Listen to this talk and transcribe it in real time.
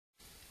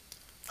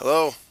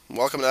Hello, and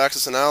welcome to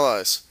Axis and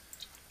Allies.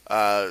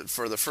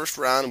 For the first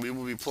round, we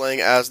will be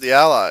playing as the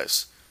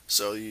Allies.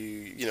 So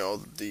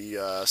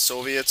the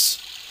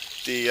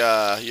Soviets,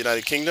 the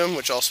United Kingdom,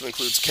 which also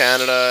includes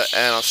Canada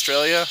and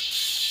Australia,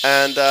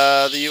 and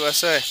the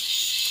USA.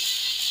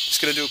 Just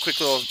gonna do a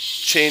quick little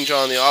change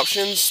on the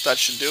options. That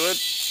should do it.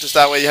 Just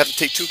that way, you have to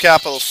take two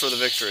capitals for the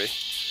victory.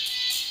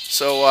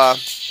 So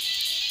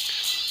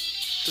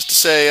just to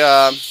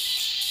say.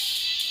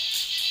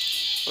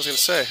 What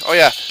was I going to say? Oh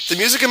yeah, the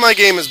music in my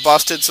game is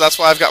busted, so that's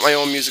why I've got my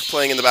own music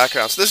playing in the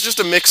background. So this is just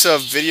a mix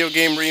of video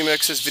game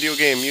remixes, video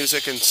game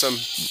music, and some,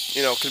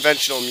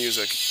 conventional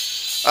music.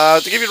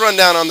 To give you a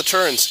rundown on the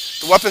turns,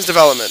 the weapons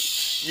development.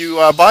 You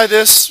buy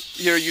this,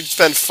 here you'd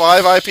spend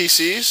 5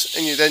 IPCs,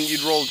 and then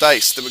you'd roll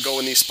dice that would go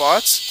in these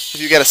spots.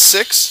 If you get a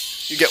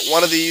 6, you get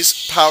one of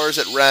these powers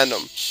at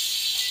random,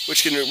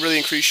 which can really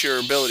increase your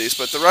abilities.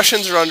 But the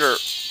Russians are under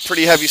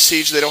pretty heavy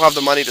siege, they don't have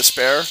the money to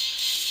spare,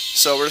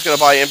 so we're just going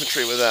to buy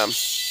infantry with them.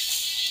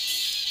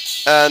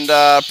 And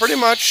pretty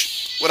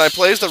much when I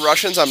play as the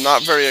Russians, I'm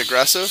not very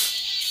aggressive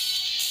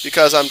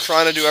because I'm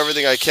trying to do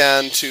everything I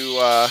can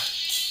to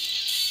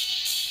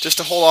just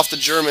to hold off the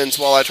Germans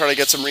while I try to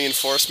get some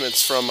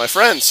reinforcements from my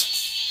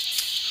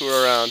friends who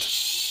are around.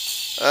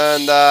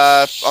 And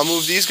I'll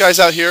move these guys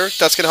out here.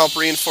 That's going to help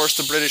reinforce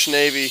the British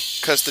Navy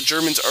because the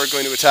Germans are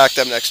going to attack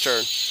them next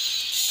turn.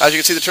 As you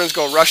can see, the turns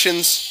go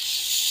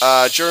Russians,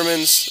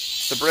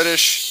 Germans, the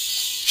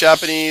British,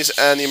 Japanese,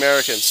 and the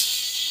Americans.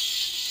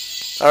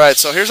 Alright,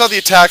 so here's how the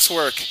attacks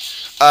work.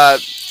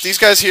 These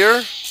guys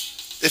here,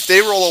 if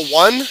they roll a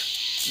 1,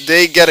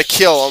 they get a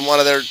kill on one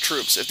of their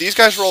troops. If these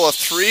guys roll a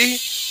 3,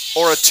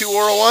 or a 2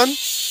 or a 1,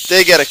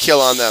 they get a kill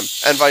on them,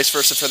 and vice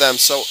versa for them.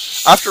 So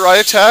after I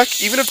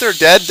attack, even if they're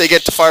dead, they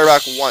get to fire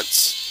back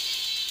once.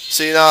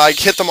 See, now I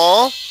hit them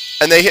all,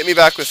 and they hit me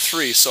back with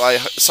 3. So I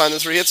assign the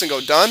 3 hits and go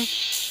done,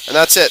 and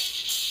that's it.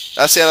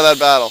 That's the end of that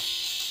battle.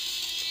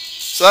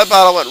 So that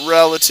battle went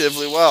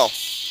relatively well.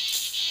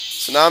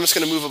 So now I'm just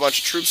going to move a bunch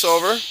of troops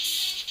over.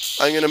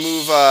 I'm going to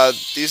move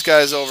these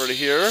guys over to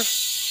here.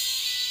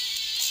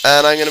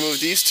 And I'm going to move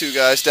these 2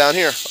 guys down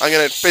here. I'm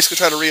going to basically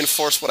try to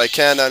reinforce what I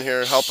can down here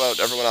and help out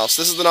everyone else.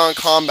 This is the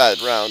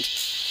non-combat round.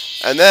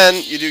 And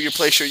then you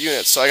place your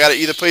units. So I got to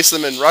either place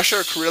them in Russia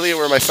or Karelia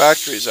where my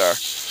factories are.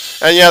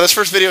 And yeah, this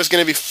first video is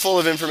going to be full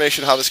of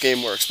information how this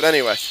game works. But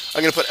anyway,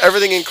 I'm going to put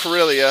everything in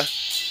Karelia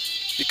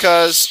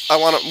because I'm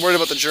worried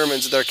about the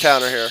Germans and their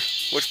counter here.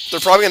 Which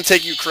they're probably going to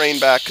take Ukraine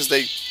back because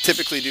they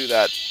typically do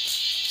that.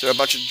 They're a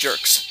bunch of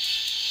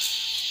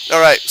jerks.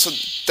 Alright, so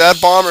that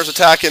bomber's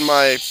attacking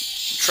my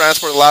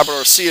transport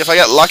Labrador Sea. If I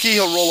get lucky,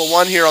 he'll roll a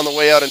 1 here on the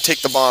way out and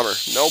take the bomber.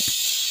 Nope.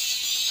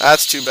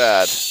 That's too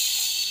bad.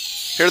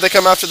 Here they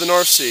come after the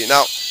North Sea.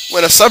 Now,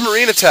 when a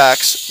submarine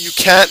attacks, you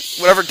can't,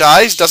 whatever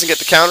dies doesn't get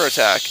the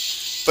counterattack.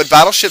 But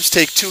battleships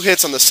take 2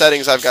 hits on the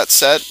settings I've got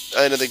set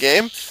into the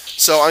game.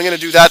 So I'm going to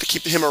do that to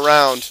keep him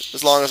around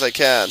as long as I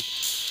can.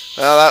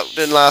 Well, that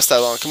didn't last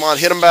that long. Come on,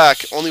 hit him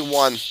back. Only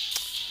 1.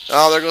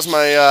 Oh, there goes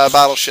my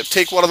battleship.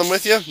 Take one of them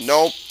with you?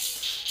 Nope.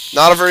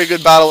 Not a very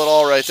good battle at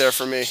all right there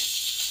for me.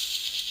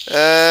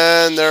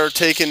 And they're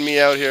taking me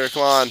out here.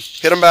 Come on.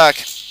 Hit him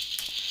back.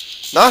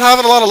 Not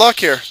having a lot of luck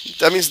here.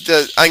 That means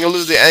that I'm going to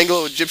lose the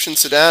Anglo-Egyptian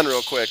Sudan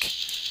real quick.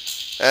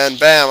 And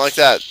bam, like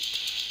that.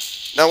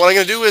 Now what I'm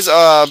going to do is,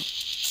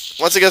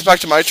 once it gets back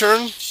to my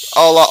turn,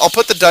 I'll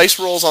put the dice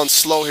rolls on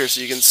slow here so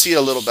you can see it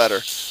a little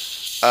better.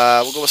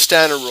 We'll go with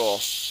standard roll.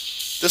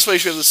 This way you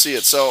should be able to see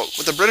it. So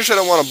with the British, I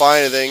don't want to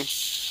buy anything.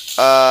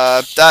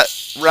 That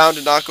round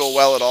did not go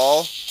well at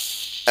all,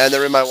 and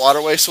they're in my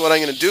waterway. So what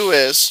I'm going to do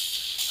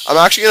is, I'm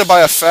actually going to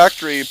buy a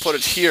factory, put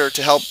it here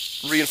to help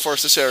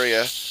reinforce this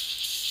area.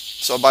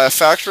 So I'll buy a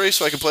factory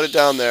so I can put it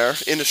down there.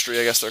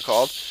 Industry, I guess they're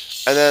called.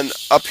 And then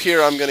up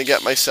here, I'm going to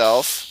get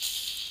myself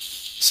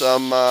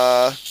some.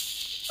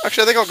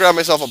 Actually, I think I'll grab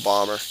myself a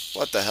bomber.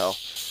 What the hell?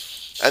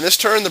 And this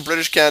turn, the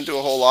British can't do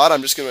a whole lot.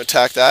 I'm just going to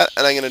attack that,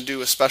 and I'm going to do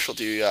a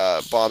specialty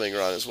bombing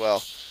run as well.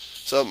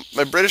 So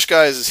my British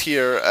guy is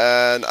here,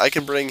 and I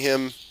can bring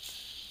him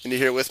into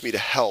here with me to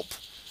help.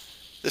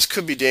 This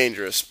could be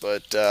dangerous,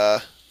 but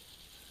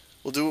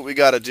we'll do what we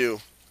got to do,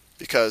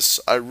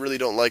 because I really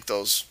don't like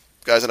those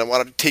guys, and I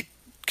want to take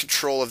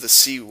control of the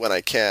sea when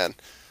I can.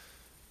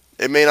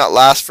 It may not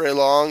last very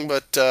long,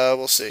 but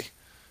we'll see.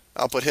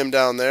 I'll put him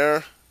down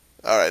there.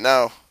 Alright,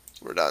 now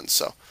we're done.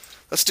 So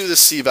let's do this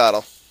sea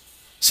battle.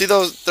 See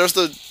those? There's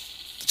the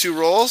 2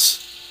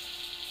 rolls.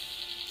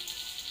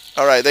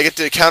 Alright, they get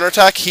to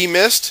counterattack. He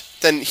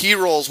missed. Then he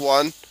rolls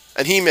 1,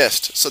 and he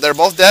missed. So they're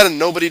both dead, and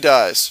nobody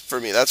dies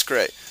for me. That's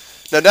great.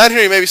 Now down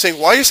here you may be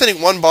saying, why are you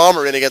sending 1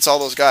 bomber in against all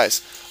those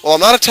guys? Well, I'm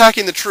not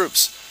attacking the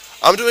troops.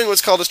 I'm doing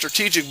what's called a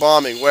strategic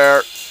bombing,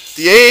 where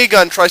the AA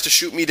gun tries to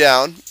shoot me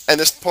down, and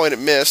this point it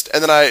missed,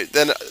 and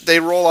then they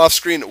roll off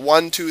screen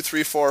 1, 2,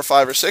 3, 4,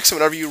 5, or 6, and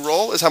whatever you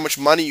roll is how much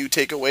money you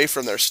take away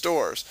from their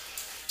stores.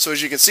 So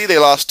as you can see, they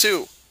lost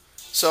 2.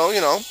 So,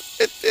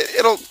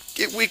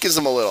 it weakens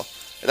them a little.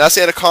 And that's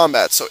the end of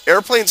combat. So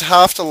airplanes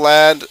have to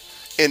land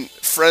in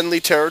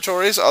friendly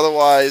territories,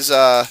 otherwise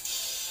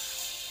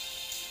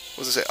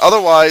what was I say?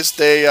 Otherwise,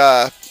 they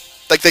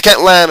like they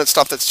can't land on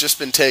stuff that's just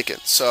been taken.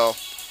 So,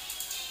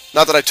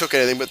 not that I took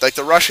anything, but like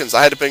the Russians,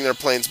 I had to bring their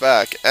planes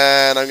back,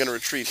 and I'm gonna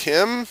retreat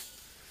him.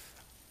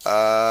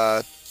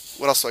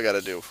 What else do I got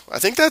to do? I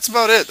think that's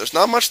about it. There's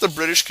not much the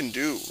British can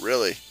do,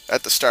 really,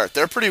 at the start.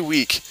 They're pretty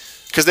weak,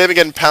 because they've been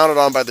getting pounded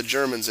on by the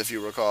Germans, if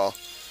you recall.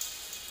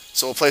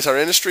 So we'll place our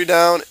industry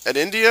down at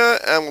India,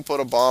 and we'll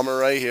put a bomber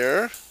right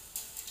here.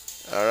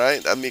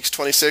 Alright, that makes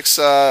 26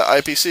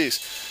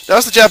 IPCs. Now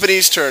it's the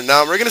Japanese turn.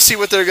 Now we're going to see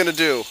what they're going to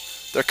do.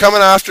 They're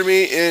coming after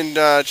me in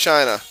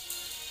China.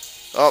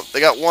 Oh, they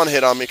got one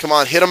hit on me. Come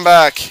on, hit them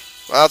back.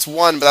 Well, that's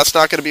one, but that's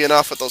not going to be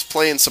enough with those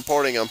planes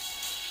supporting them.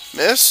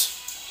 Miss?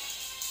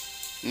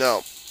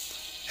 No.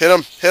 Hit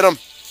him. Hit him.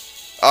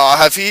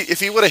 If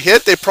he would have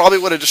hit, they probably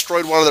would have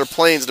destroyed one of their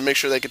planes to make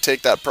sure they could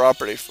take that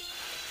property.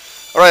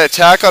 Alright,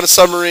 attack on a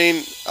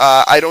submarine.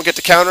 I don't get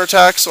to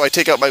counterattack, so I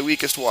take out my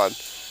weakest one.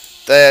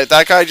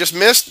 That guy just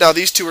missed. Now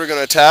these two are going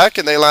to attack,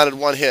 and they landed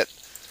one hit.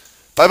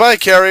 Bye-bye,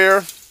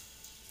 carrier.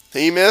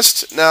 He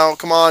missed. Now,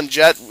 come on,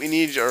 jet. We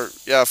need your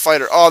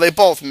fighter. Oh, they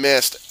both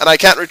missed, and I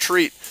can't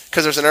retreat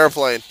because there's an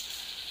airplane.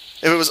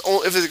 If it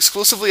was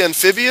exclusively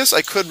amphibious,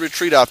 I could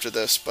retreat after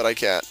this, but I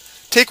can't.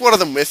 Take one of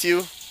them with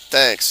you.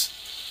 Thanks.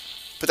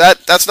 But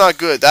that's not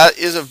good. That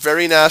is a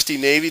very nasty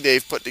navy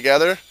they've put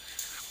together.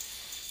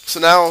 So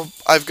now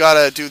I've got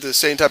to do the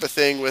same type of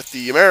thing with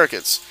the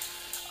Americans.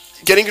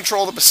 Getting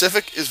control of the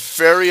Pacific is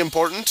very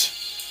important.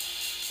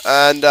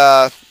 And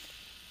as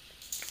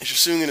you're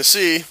soon going to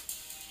see,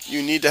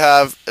 you need to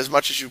have as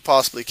much as you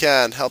possibly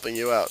can helping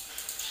you out.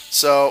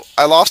 So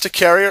I lost a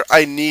carrier.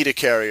 I need a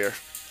carrier.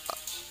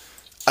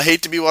 I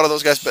hate to be one of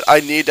those guys, but I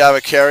need to have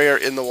a carrier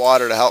in the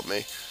water to help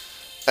me.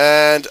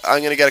 And I'm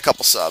going to get a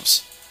couple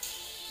subs.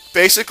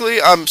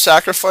 Basically, I'm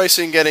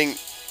sacrificing getting,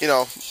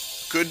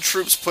 good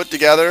troops put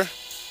together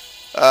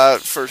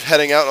for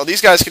heading out. Oh, these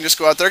guys can just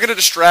go out. They're going to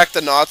distract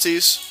the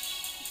Nazis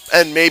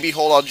and maybe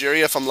hold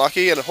Algeria if I'm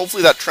lucky. And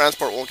hopefully that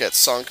transport won't get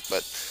sunk.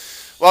 But,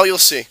 well, you'll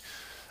see.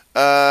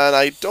 And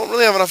I don't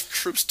really have enough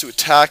troops to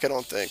attack, I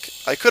don't think.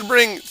 I could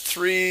bring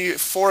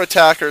 4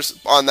 attackers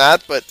on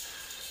that, but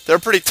they're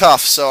pretty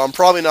tough. So I'm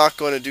probably not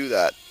going to do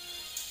that.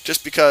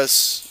 Just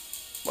because...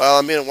 well,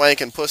 I'm being a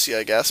wank and pussy,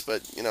 I guess,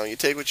 but, you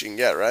take what you can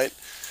get, right?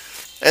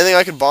 Anything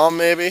I could bomb,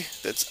 maybe,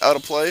 that's out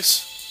of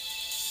place?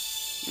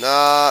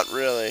 Not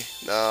really,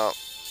 no.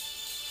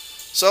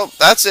 So,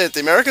 that's it. The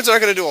Americans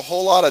aren't going to do a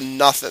whole lot of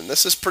nothing.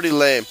 This is pretty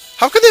lame.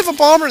 How could they have a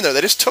bomber in there? They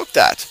just took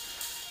that.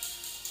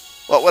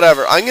 Well,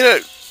 whatever.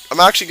 I'm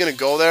actually going to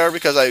go there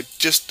because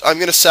I'm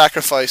going to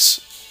sacrifice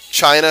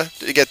China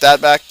to get that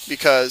back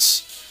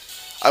because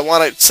I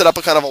want to set up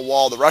a kind of a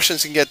wall. The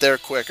Russians can get there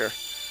quicker.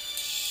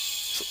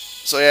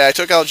 So yeah, I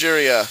took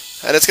Algeria,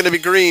 and it's going to be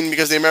green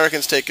because the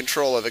Americans take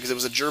control of it because it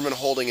was a German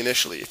holding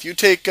initially. If you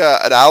take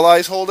an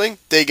Allies holding,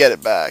 they get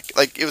it back.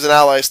 Like, it was an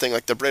Allies thing,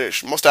 like the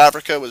British. Most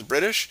Africa was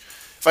British.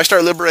 If I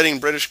start liberating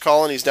British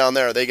colonies down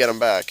there, they get them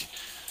back.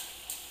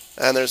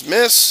 And there's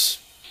miss.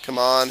 Come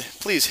on.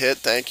 Please hit.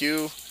 Thank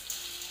you.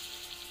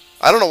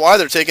 I don't know why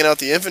they're taking out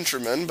the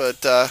infantrymen,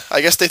 but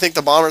I guess they think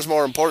the bomber's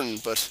more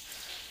important. But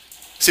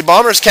see,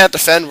 bombers can't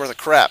defend worth a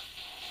crap.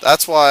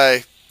 That's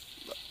why...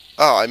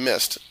 oh, I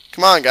missed.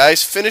 Come on,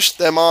 guys. Finish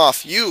them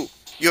off. You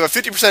have a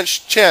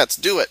 50% chance.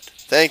 Do it.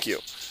 Thank you.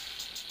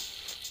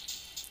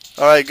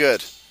 Alright,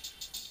 good.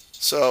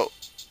 So,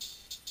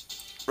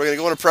 we're going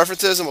to go into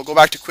preferences, and we'll go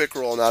back to quick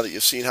roll now that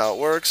you've seen how it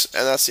works.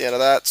 And that's the end of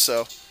that.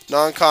 So,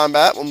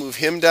 non-combat. We'll move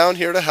him down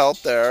here to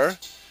help there.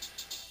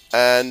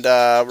 And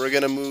we're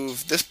going to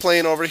move this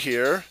plane over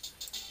here.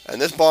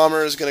 And this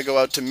bomber is going to go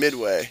out to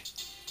Midway.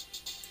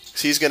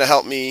 So he's going to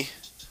help me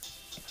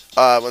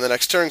when the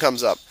next turn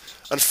comes up.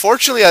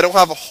 Unfortunately, I don't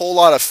have a whole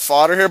lot of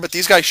fodder here, but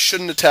these guys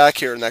shouldn't attack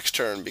here next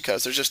turn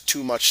because there's just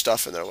too much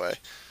stuff in their way.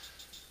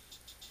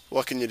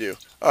 What can you do?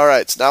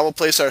 Alright, so now we'll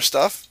place our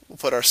stuff. We'll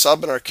put our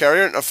sub and our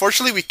carrier. And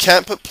unfortunately, we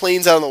can't put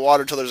planes out in the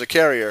water until there's a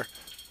carrier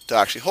to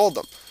actually hold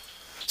them.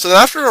 So then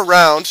after a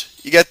round,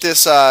 you get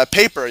this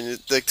paper. And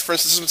for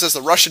instance, this one says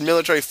the Russian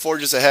military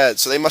forges ahead.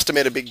 So they must have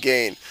made a big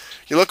gain.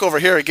 You look over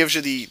here, it gives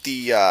you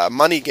the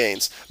money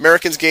gains.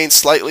 Americans gained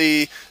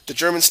slightly. The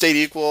Germans stayed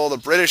equal. The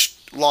British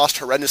lost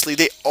horrendously.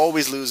 They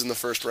always lose in the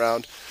first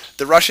round.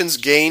 The Russians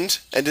gained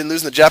and didn't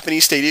lose, and the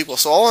Japanese stayed equal.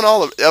 So all in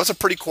all, that was a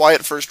pretty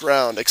quiet first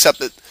round, except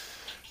that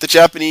the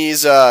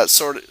Japanese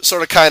sort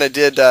of kind of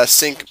did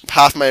sink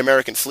half my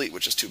American fleet,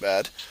 which is too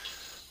bad.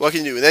 What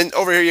can you do? And then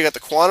over here you got the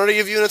quantity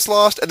of units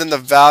lost, and then the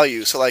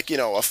value. So like,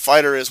 a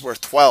fighter is worth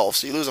 12.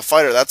 So you lose a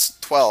fighter, that's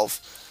 12.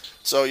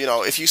 So,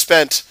 if you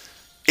spent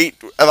a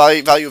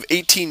value of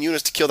 18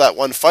 units to kill that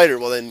one fighter,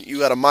 well then you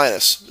got a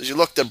minus. As you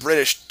look, the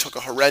British took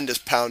a horrendous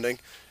pounding,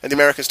 and the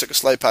Americans took a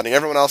slight pounding.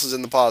 Everyone else is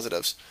in the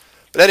positives.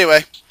 But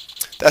anyway,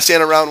 that's the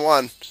end of round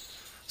 1.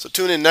 So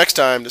tune in next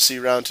time to see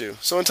round 2.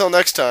 So until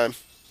next time,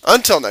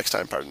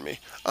 pardon me,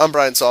 I'm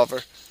Brian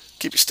Solver.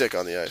 Keep your stick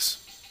on the ice.